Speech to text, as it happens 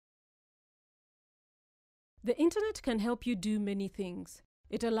The internet can help you do many things.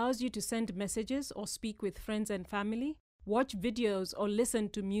 It allows you to send messages or speak with friends and family, watch videos or listen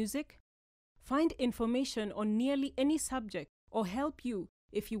to music, find information on nearly any subject, or help you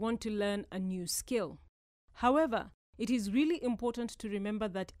if you want to learn a new skill. However, it is really important to remember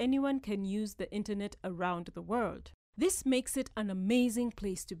that anyone can use the internet around the world. This makes it an amazing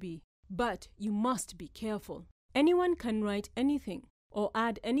place to be, but you must be careful. Anyone can write anything or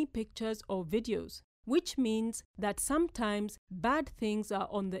add any pictures or videos, which means that sometimes bad things are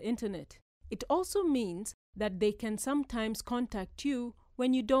on the internet. It also means that they can sometimes contact you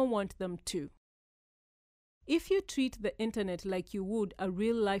when you don't want them to. If you treat the internet like you would a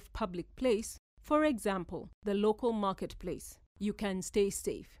real-life public place, for example, the local marketplace, you can stay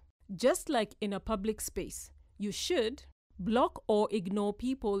safe. Just like in a public space, you should block or ignore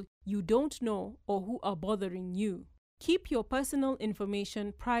people you don't know or who are bothering you. Keep your personal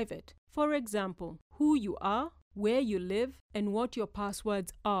information private. For example, who you are, where you live, and what your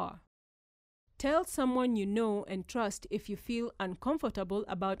passwords are. Tell someone you know and trust if you feel uncomfortable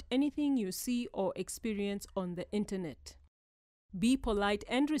about anything you see or experience on the internet. Be polite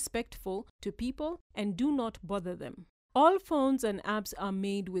and respectful to people and do not bother them. All phones and apps are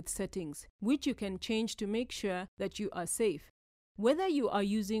made with settings, which you can change to make sure that you are safe. Whether you are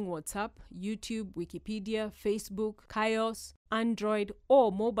using WhatsApp, YouTube, Wikipedia, Facebook, Kaios, Android,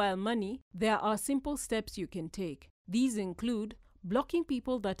 or mobile money, there are simple steps you can take. These include blocking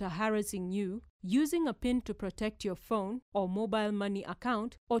people that are harassing you, using a PIN to protect your phone or mobile money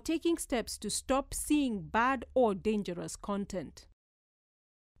account, or taking steps to stop seeing bad or dangerous content.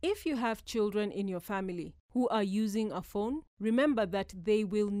 If you have children in your family who are using a phone, remember that they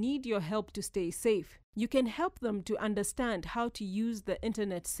will need your help to stay safe. You can help them to understand how to use the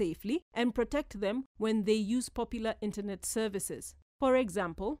internet safely and protect them when they use popular internet services. For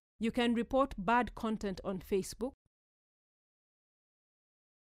example, you can report bad content on Facebook,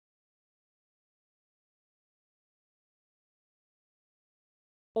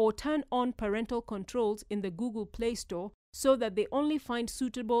 or turn on parental controls in the Google Play Store so that they only find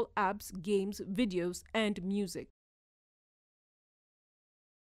suitable apps, games, videos, and music.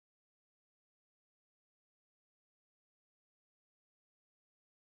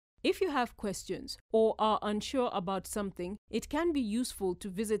 If you have questions or are unsure about something, it can be useful to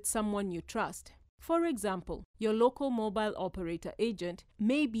visit someone you trust. For example, your local mobile operator agent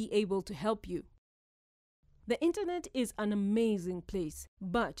may be able to help you. The internet is an amazing place,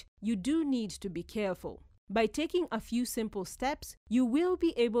 but you do need to be careful. By taking a few simple steps, you will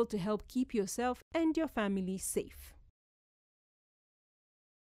be able to help keep yourself and your family safe.